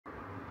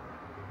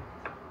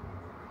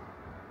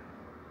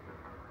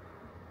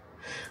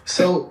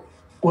So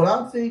when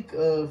I think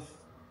of,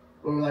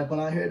 or like when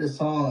I hear the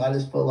song, I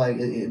just feel like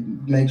it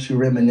makes you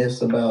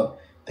reminisce about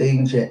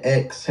things your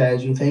ex had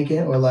you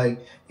thinking, or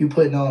like you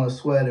putting on a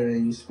sweater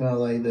and you smell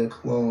like the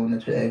cologne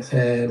that your ex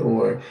had,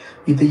 or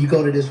you think you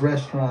go to this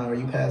restaurant or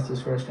you pass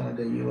this restaurant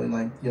that you and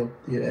like your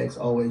ex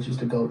always used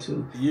to go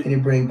to, and you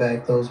bring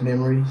back those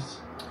memories.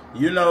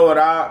 You know what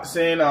I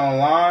seen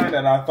online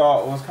that I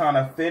thought was kind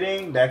of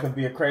fitting? That could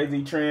be a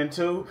crazy trend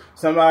too.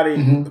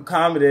 Somebody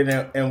commented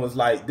and was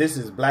like, "This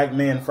is black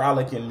men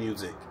frolicking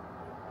music."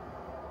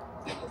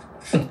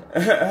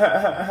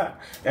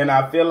 And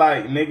I feel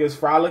like niggas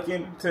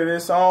frolicking to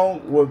this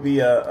song would be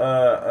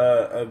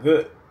a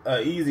good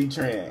easy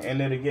trend,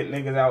 and it'll get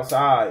niggas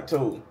outside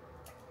too.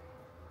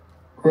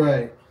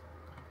 Right.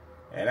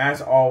 And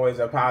that's always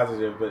a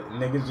positive. But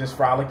niggas just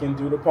frolicking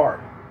through the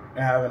park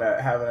and having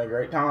a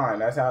great time.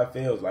 That's how it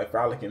feels, like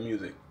frolicking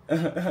music.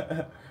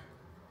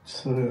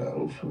 So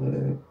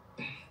hopefully.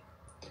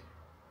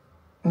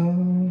 I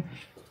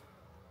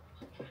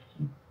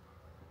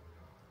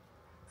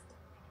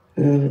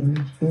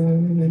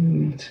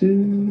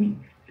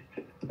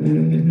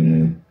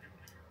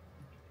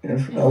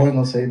wasn't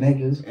gonna say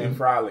niggas. And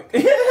frolic.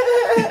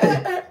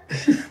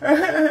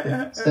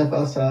 Step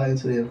outside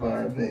into the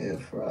environment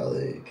and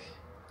frolic.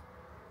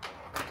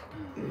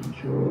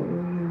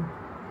 Enjoy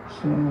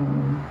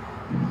some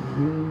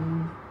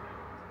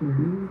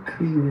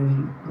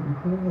recreate the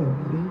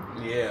world.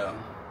 Yeah.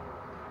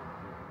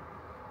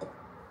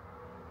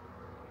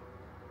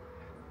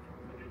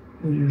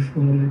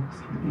 Beautiful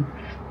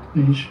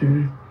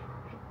nature.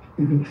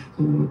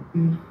 Beautiful.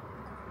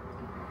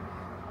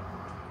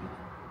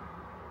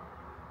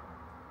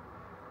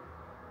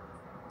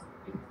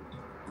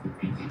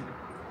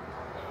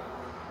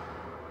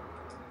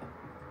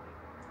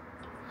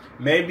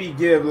 Maybe we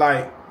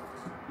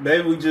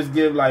just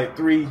give like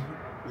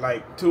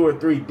two or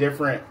three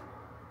different,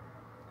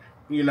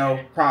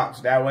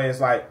 prompts. That way it's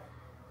like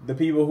the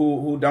people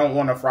who don't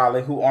want to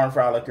frolic, who aren't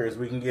frolickers,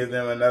 we can give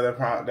them another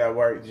prompt that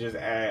works. Just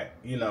add,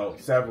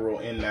 several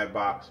in that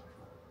box.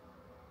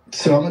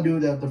 So I'm gonna do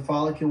the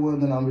frolicking one,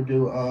 then I'm gonna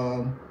do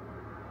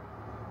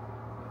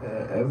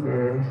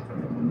ever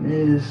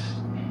reminisce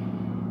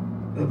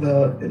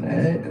about an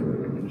act.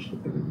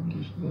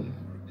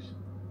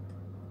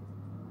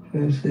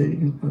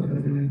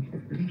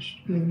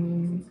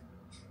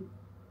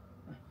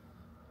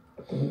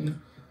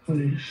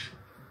 Please.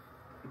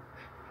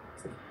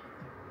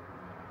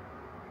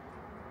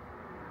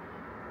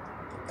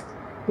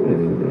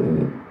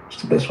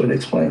 What's the best way to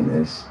explain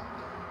this?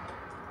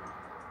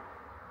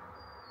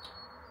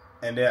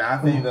 And then I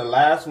think the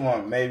last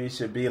one maybe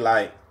should be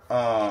like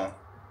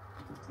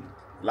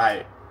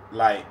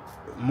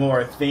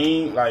more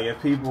theme. Like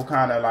if people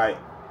kind of like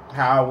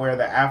how I wear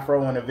the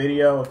afro in the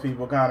video, if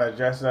people kind of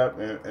dress up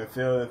and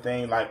feel the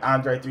thing, like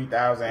Andre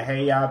 3000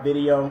 Hey Ya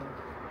video.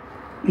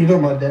 You know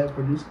my dad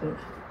produced that.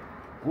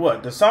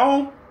 What, the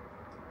song?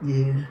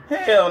 Yeah.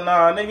 Hell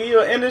nah, nigga, you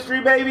an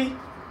industry baby?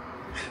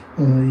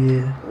 Oh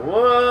yeah.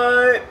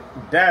 What?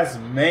 That's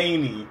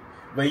many.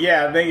 But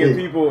yeah, I think if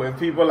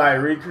people like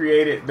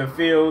recreated the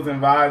feels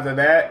and vibes of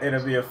that,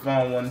 it'll be a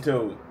fun one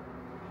too.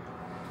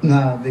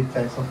 Nah, big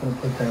facts. I'm gonna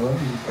put that. Let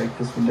me just break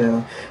this one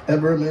down.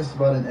 Ever reminisced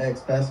about an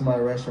ex passing by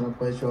a restaurant or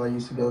place you all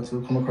used to go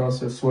to, come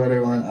across a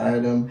sweater or an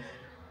item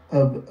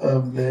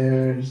of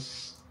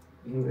theirs.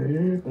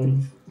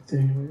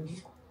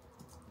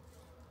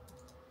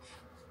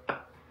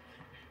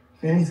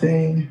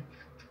 Anything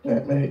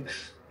that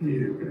makes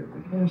you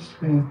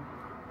reminiscent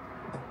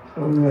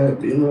of that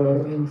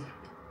beloved.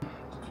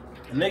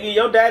 Nigga,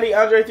 your daddy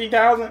Andre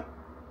 3000?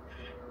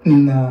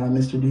 Nah,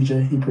 Mr.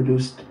 DJ. He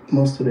produced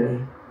most of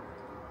their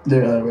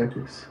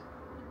records.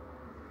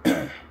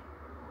 See,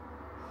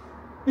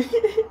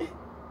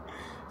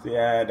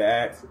 I had to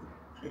ask.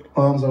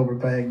 Palms over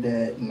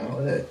Baghdad and all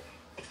that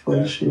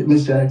fun shit.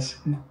 Miss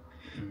Jackson.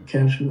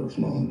 Capture those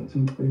moments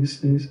and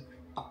places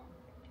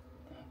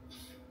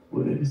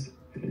with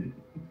it.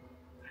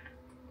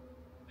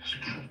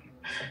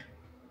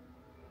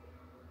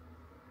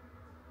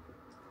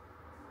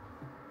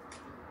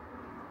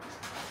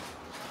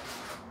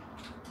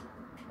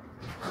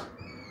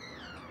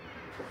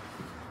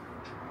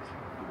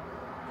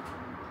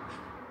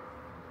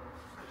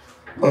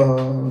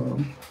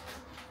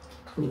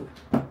 Cool.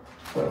 All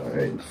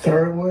right.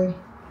 Third one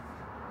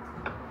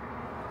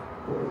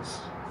was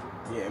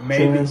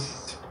maybe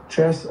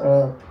dress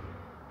up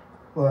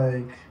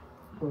like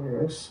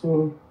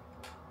Russell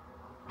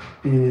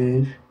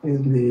did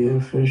in the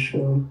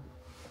official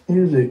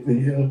music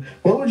video.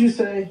 What would you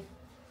say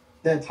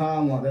that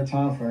time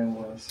frame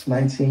was?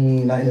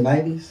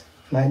 1990s,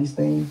 90s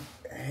thing?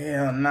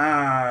 Hell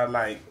nah,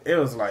 like it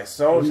was like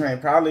Soul Train,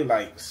 probably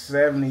like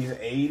 70s,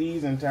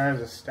 80s in terms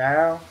of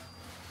style.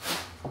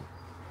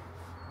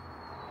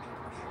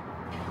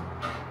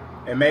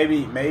 And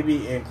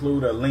maybe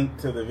include a link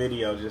to the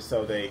video just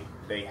so they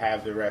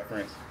have the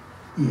reference.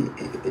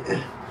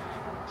 Yeah.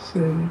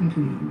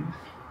 70s.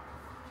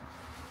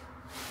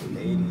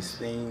 80s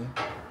theme.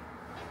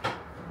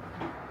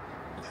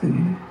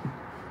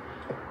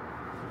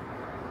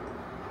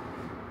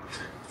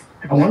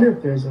 I wonder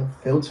if there's a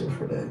filter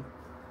for that.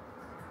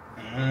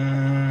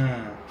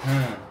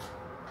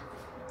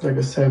 Like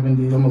a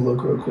 70. I'm gonna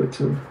look real quick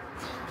too.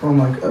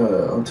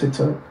 On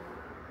TikTok,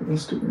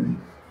 Instagram.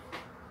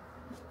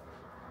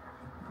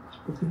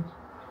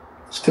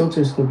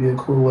 Filters could be a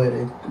cool way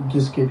to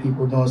just get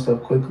people doing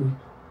stuff quickly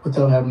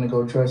without having to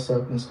go dress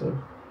up and stuff.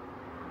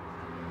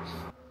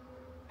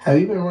 Have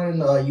you been running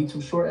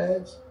YouTube short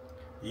ads?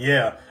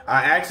 Yeah,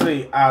 I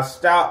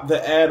stopped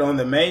the ad on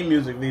the main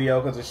music video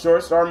because the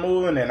short started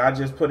moving, and I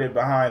just put it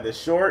behind the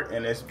short,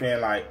 and it's been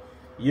like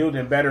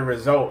yielding better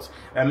results.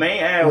 The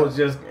main ad was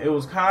it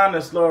was kind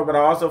of slower, but I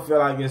also feel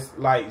like it's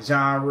like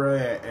genre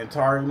and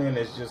targeting.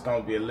 It's just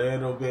gonna be a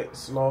little bit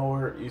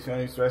slower. You feel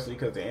me? Especially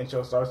because the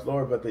intro starts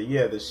slower, but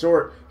the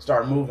short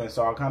start moving,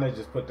 so I kind of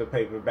just put the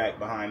paper back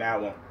behind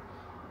that one.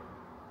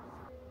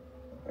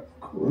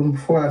 Cool.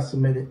 Before I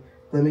submit it,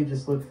 let me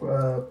just look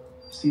for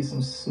see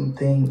some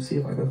things, see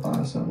if I can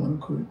find something real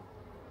quick.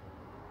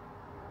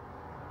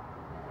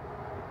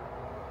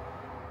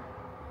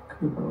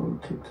 Good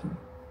old TikTok.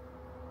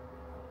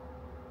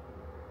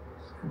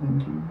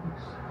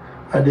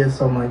 I did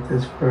something like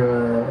this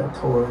for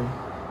Tori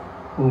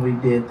when we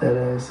did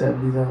that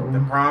 70s album. The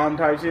prom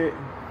type shit?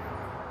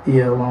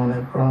 Yeah, Alone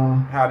at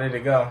Prom. How did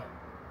it go?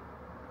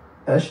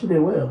 That shit did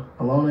well.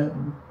 Alone at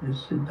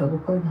this shit double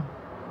platinum.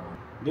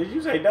 Did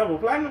you say double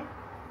platinum?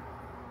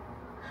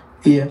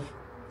 Yeah.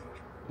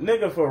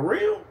 Nigga, for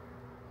real?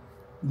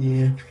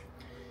 Yeah.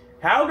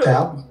 How did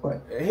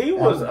he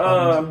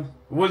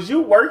was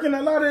you working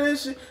a lot of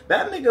this shit?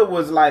 That nigga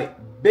was like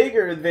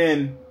bigger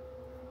than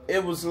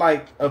it was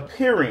like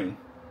appearing.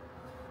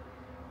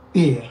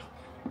 Yeah.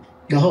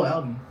 The whole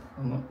album.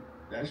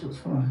 That shit was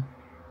fun.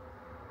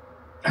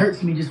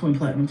 Hurts Me just went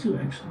platinum too,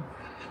 actually.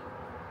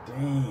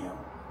 Damn.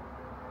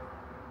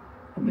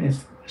 I mean,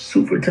 it's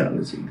super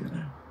talented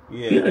guy.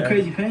 Yeah. He got a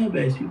crazy fan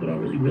base. People don't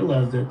really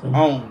realize that though.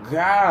 Oh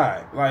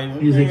God. Like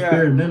he's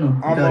experimental.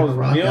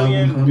 Almost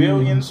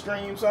billion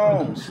stream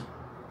songs.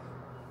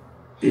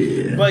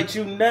 Yeah. But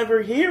you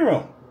never hear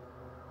them.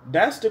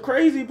 That's the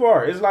crazy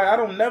part. It's like I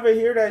don't never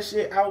hear that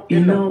shit out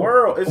in the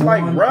world. It's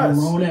like Russ.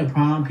 Alone at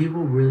Prom,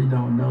 people really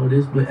don't know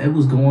this, but it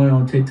was going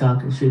on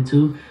TikTok and shit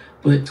too.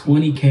 But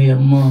 $20K a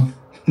month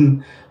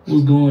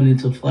was going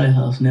into Flight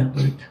House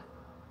Network,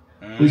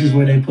 which is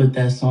where they put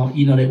that song.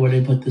 You know, where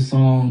they put the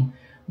song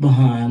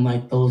behind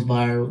like those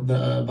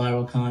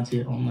viral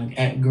content on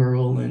like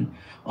 @girl and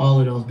all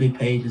of those big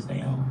pages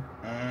they own.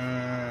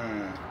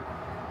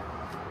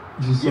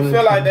 You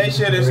feel like that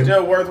shit is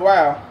still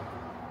worthwhile?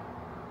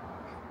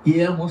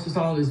 Yeah, once the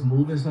song is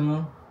moving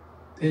some,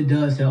 it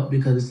does help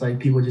because it's like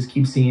people just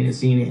keep seeing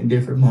it in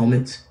different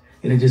moments,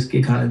 and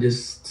it kind of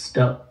just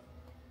stuck.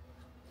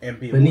 And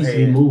but it needs to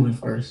be moving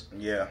first.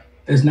 Yeah,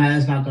 that's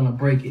not gonna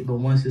break it. But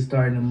once it's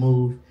starting to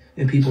move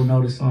and people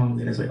know the song,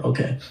 then it's like,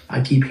 okay,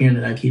 I keep hearing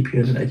it. I keep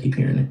hearing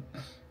it.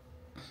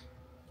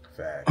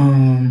 Fact.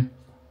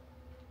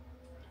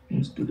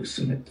 Let's do the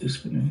submit this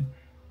for now.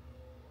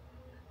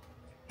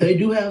 They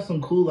do have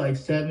some cool like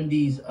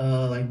 70s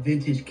like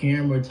vintage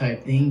camera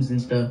type things and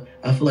stuff.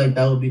 I feel like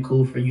that would be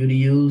cool for you to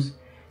use,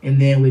 and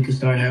then we could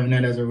start having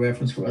that as a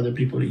reference for other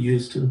people to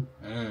use too.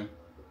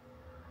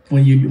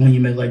 When you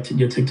make like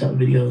your TikTok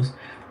videos.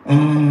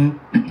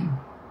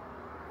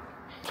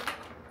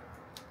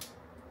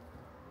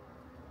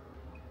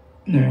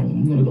 Now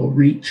I'm gonna go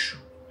reach.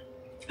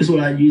 This is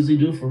what I usually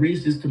do for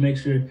reach, just to make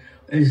sure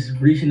it's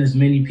reaching as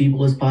many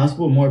people as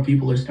possible. More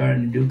people are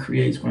starting to do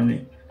creates from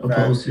it.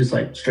 Opposed to just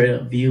like straight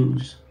up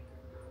views.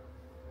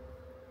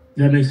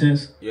 Does that make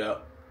sense? Yeah.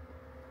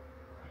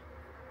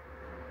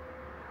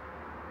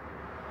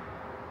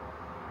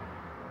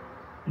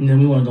 And then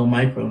we want to go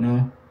micro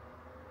now.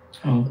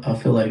 I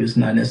feel like it's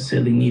not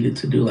necessarily needed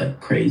to do like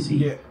crazy.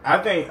 Yeah, I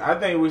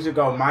think we should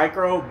go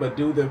micro, but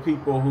do the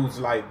people who's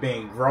like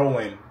been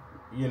growing,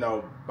 you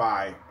know,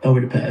 by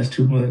over the past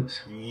 2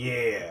 months.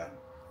 Yeah,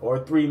 or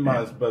 3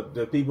 months, but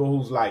the people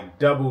who's like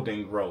doubled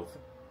in growth.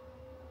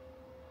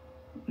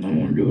 I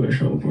want to do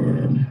it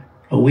over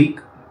a week.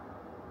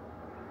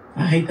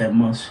 I hate that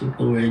month shit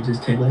where it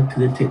just takes like,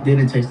 because then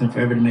it takes them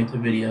forever to make the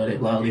video. They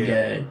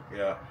lollygag.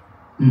 Yeah.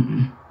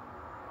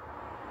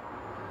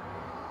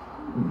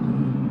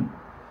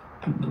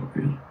 I can go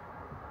real.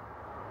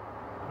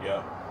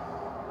 Yeah.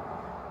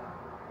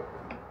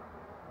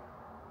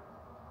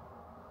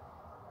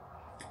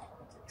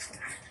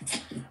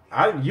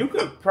 You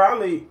could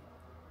probably.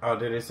 Oh,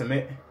 did it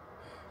submit?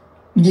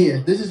 Yeah,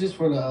 this is just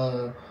for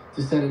the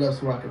to set it up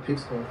so I can pick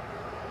stuff.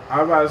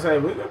 I was about to say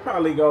we could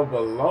probably go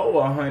below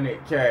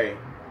 100K,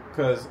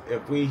 because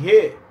if we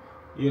hit,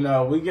 you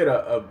know, we get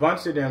a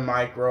bunch of them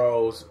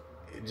micros.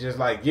 Just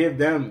like give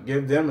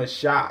them a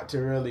shot to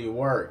really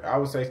work. I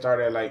would say start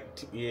at like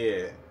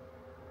yeah.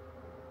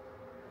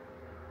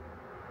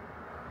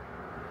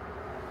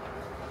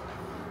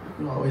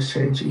 You always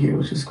change it here,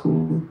 which is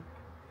cool.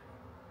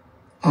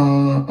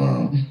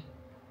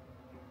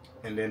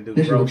 And then do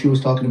this growth. Is what you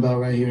was talking about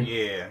right here.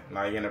 Yeah,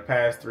 like in the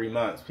past 3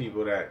 months,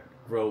 people that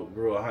grew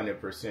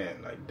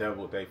 100%, like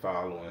doubled they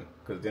following,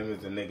 because them is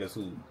the niggas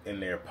who in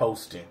there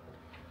posting.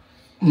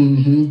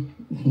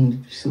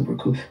 Super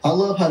cool. I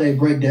love how they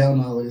break down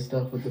all of this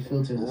stuff with the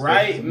filters. And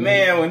right, stuff.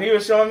 Man. When he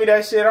was showing me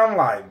that shit, I'm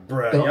like,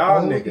 bruh,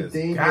 y'all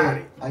niggas got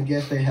it. I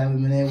guess they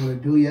haven't been able to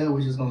do yet,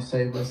 which is gonna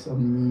save us a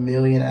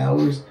million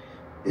hours,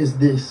 is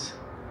this.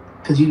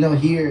 Because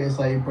here it's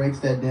like it breaks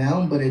that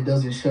down, but it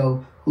doesn't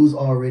show who's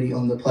already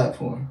on the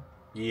platform.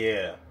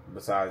 Yeah,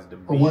 besides the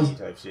BE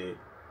type shit.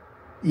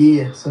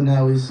 Yeah, so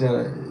now we just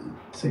gotta, it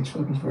takes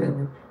fucking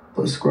forever.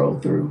 But scroll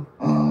through.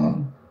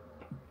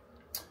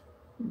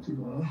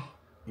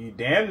 You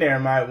damn near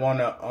might want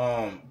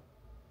to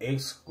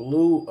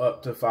exclude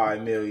up to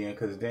 5 million,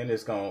 because then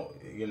it's gonna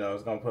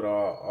it's gonna put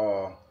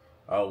all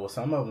well,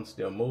 some of them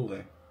still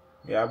moving.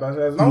 Yeah, but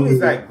as long as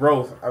that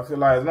growth, I feel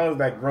like as long as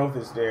that growth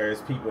is there,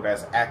 it's people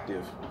that's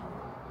active.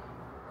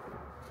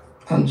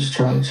 I'm just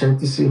trying to check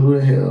to see who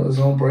the hell is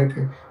on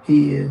Breakr.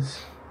 He is.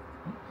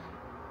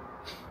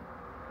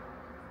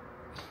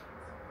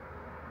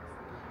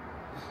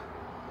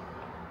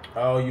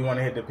 Oh, you want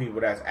to hit the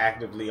people that's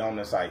actively on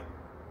the site?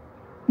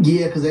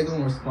 Yeah, because they're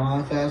gonna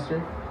respond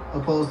faster,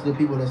 opposed to the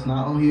people that's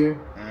not on here.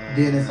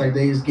 Then it's like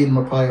they just getting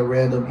probably a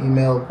random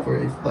email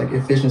for like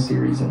efficiency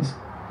reasons.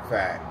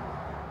 Fact.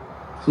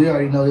 So we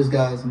already know this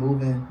guy's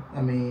moving.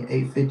 I mean,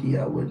 850.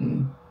 I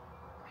wouldn't.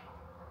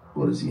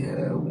 What does he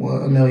have?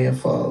 1 million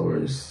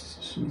followers.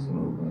 She's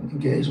moving.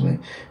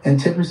 Engagement and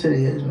 10%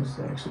 engagement is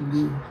actually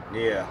good.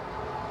 Yeah.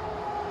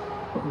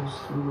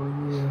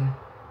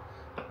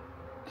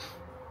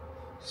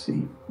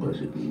 See,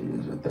 budget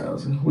is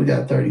 1,000. We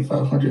got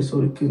 3,500, so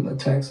we could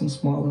attack some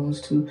smaller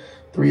ones too.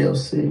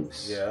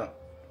 306. Yeah.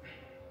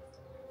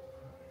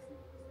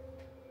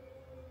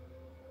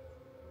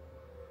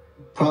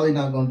 Probably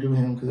not gonna do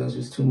him because that's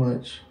just too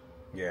much.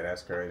 Yeah,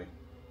 that's crazy.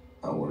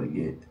 I want to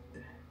get.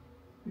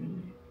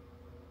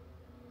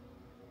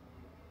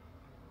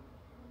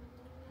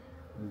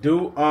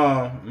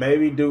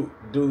 Maybe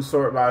do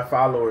sort by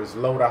followers,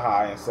 low to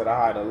high instead of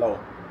high to low.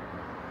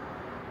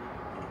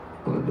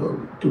 I'm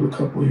gonna do a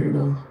couple here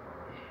though.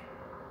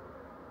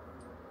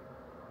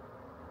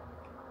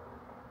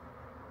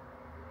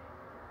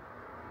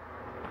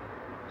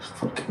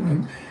 Fucking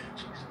man,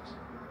 Jesus.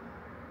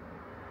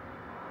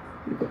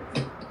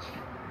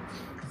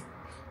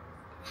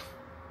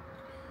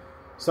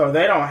 So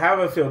they don't have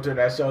a filter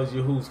that shows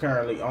you who's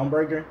currently on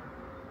Breakr?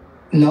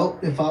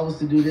 Nope. If I was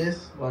to do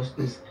this, watch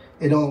this.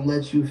 It don't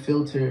let you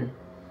filter.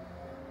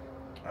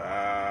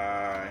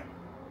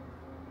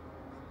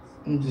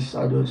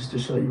 I'll do it just to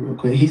show you real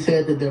quick. He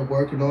said that they're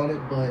working on it,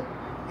 but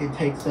it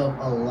takes up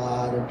a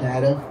lot of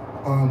data,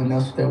 and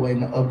that's what they're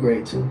waiting to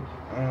upgrade to.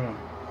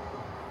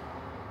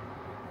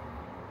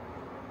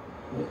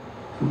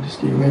 We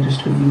just get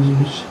registered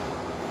users.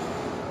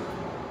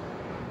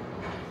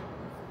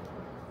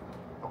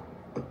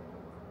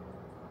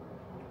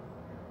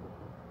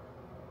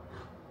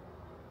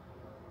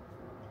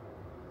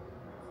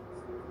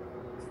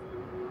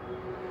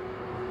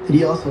 Did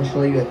he also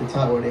show you at the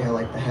top where they had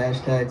like the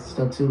hashtags and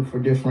stuff too for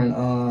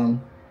different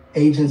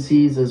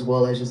agencies as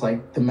well as just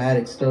like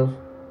thematic stuff?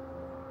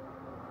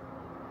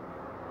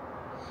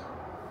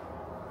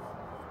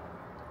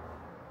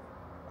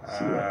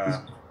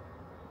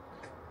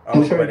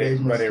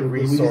 But it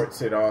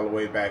resorts it all the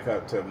way back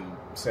up to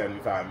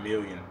 75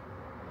 million.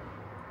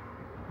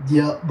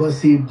 Yeah, but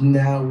see,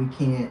 now we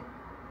can't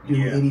do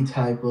any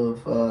type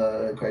of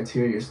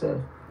criteria stuff.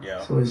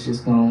 Yeah. So it's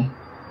just gonna,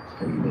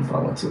 even if I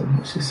want to,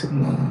 it's just at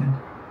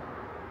 9.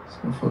 It's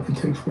gonna fucking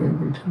take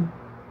forever too.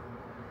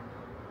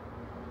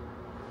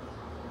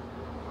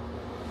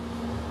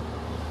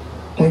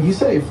 When you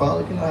say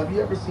follow, have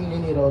you ever seen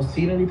any of those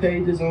scenery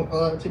pages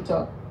on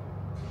TikTok?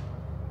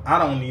 I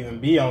don't even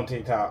be on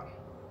TikTok.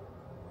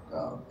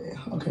 Oh, man.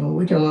 Okay, well,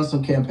 we can run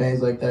some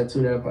campaigns like that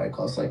too. That probably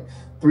costs like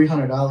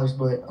 $300,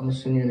 but I'm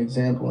just showing you an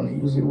example and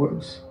it usually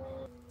works.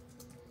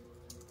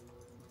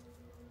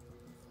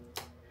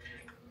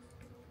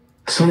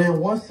 So then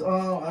once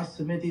I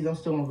submit these, I'm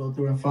still gonna go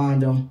through and find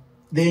them.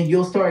 Then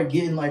you'll start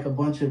getting like a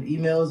bunch of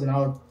emails and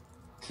I'll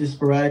just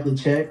sporadically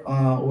check,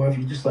 or if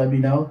you just let me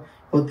know.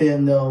 But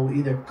then they'll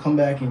either come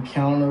back and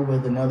counter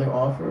with another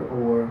offer,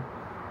 or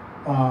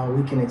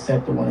we can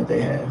accept the one that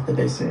they have, that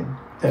they send.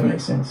 That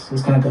makes sense.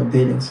 It's kind of like a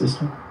bidding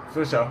system.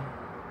 For sure.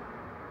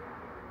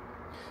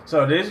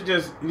 So this is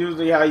just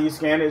usually how you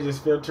scan it,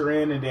 just filter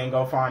in and then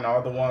go find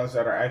all the ones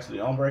that are actually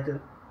on Breakr?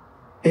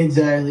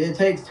 Exactly. It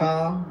takes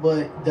time,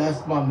 but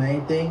that's my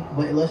main thing.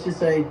 But let's just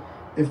say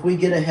if we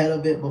get ahead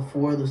of it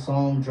before the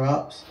song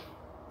drops,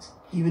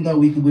 even though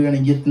we're going to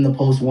get them to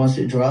post once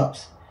it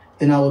drops,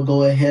 then I would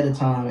go ahead of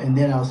time and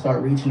then I'll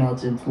start reaching out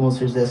to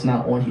influencers that's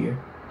not on here.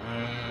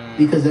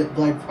 Because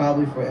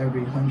probably for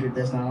every 100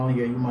 that's not on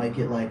here, you might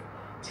get like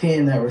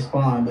 10 that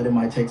respond, but it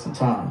might take some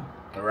time.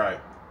 Right.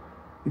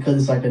 Because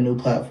it's like a new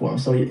platform.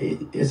 So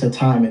it's a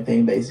timing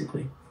thing,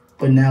 basically.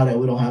 But now that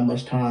we don't have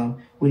much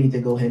time, we need to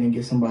go ahead and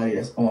get somebody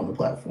that's on the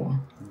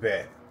platform.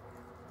 Bet.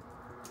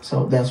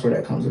 So that's where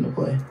that comes into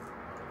play.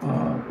 We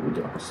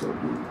can also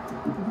do...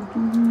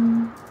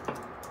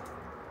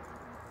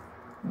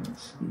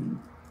 Let's see.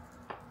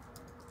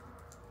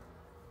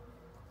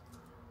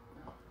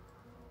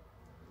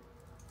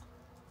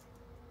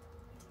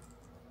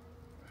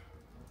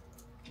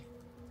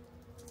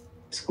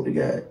 So we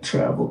got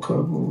travel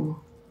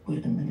couple.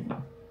 Wait a minute.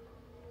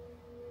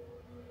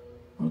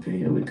 Okay,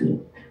 yeah, we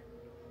good.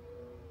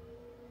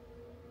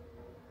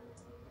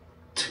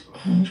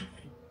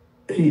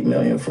 8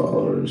 million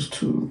followers,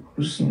 2%,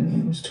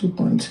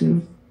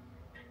 2.2,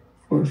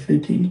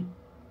 450.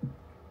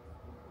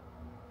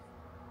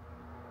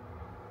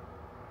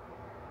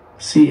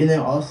 See, and then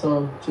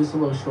also, just a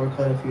little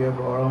shortcut if you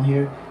ever are on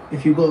here.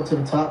 If you go up to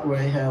the top where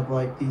they have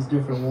like these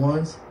different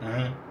ones,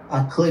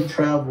 I click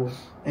travel,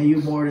 and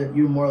you're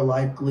more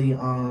likely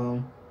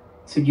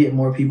to get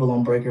more people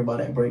on Breakr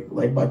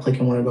by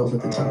clicking one of those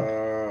at the top.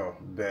 Oh,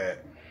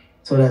 bet.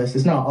 So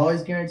it's not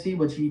always guaranteed,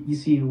 but we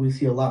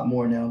see a lot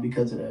more now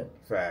because of that.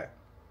 Fact.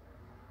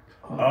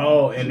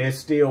 And it's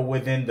still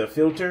within the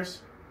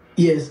filters?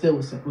 Yeah, it's still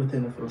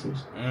within the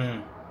filters.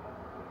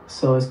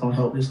 So it's gonna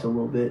help just a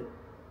little bit.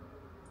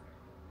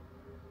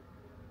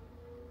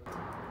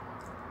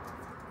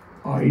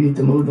 Oh, you need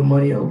to move the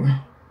money over.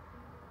 I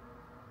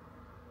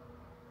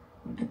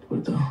can do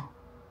it though.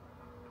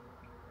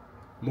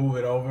 Move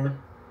it over?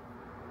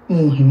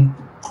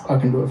 I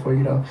can do it for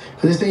you though.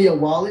 Because it's in your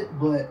wallet,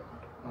 but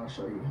I'll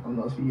show you. I don't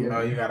know if you ever...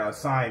 Oh, you gotta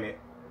assign it.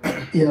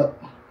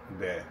 Yep.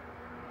 Bet.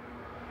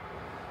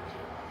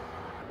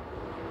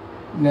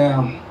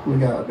 Now we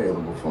got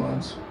available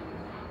funds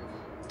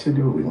to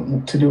do what we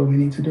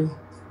need to do.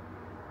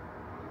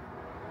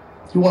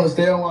 You want to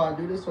stay on while I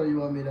do this, or you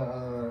want me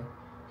to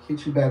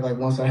hit you back like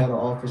once I had an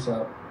office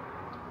out?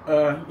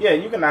 Yeah,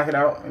 you can knock it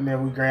out, and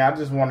then we agree. I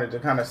just wanted to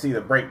kind of see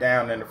the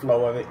breakdown and the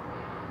flow of it.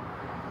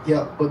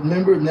 Yeah, but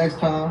remember next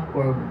time,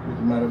 or it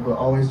doesn't matter, but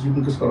always you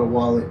can just go to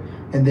wallet,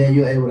 and then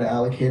you're able to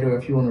allocate it, or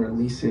if you want to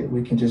release it,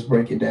 we can just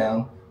break it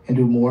down and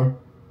do more.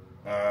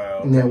 Okay.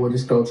 And then we'll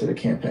just go to the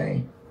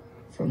campaign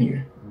from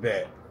here.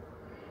 Bet.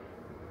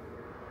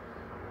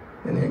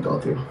 And then go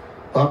through.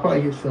 I'll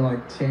probably get you in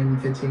like 10,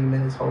 15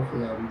 minutes.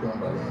 Hopefully I'll be done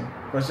by then.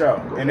 For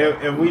sure. And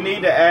if we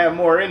need to add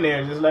more in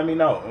there, just let me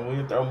know. And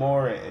we'll throw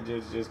more and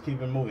just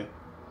keep it moving.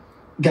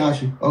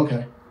 Got you.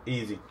 Okay.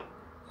 Easy.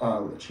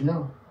 I'll let you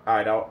know. All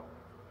right, dog.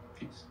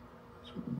 Peace.